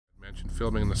watching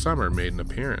filming in the summer made an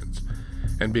appearance,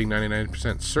 and being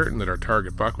 99% certain that our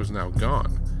target buck was now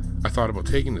gone, I thought about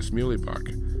taking this muley buck.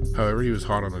 However, he was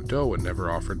hot on a doe and never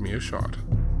offered me a shot.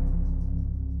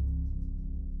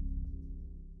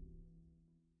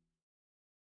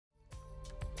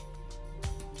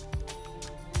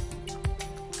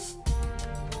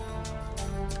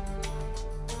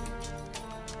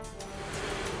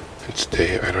 It's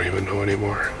day, I don't even know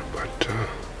anymore, but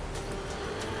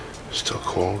it's still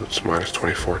cold. It's minus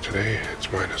 24 today.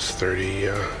 It's minus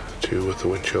 32 with the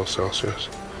wind chill Celsius.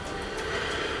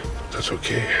 That's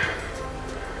okay.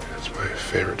 It's my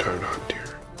favorite time to hunt deer.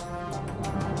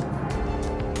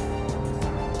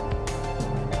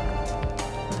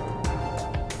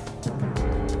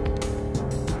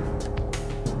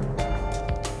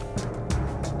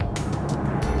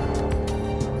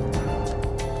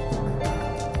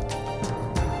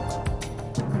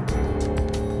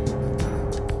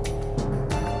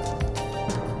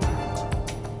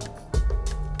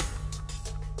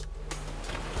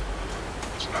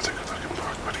 Another good-looking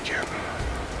buck, but again,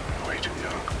 way too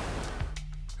young.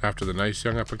 After the nice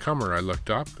young up-and-comer, I looked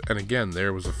up, and again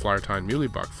there was a flower-tine muley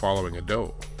buck following a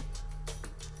doe.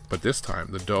 But this time,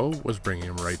 the doe was bringing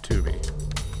him right to me.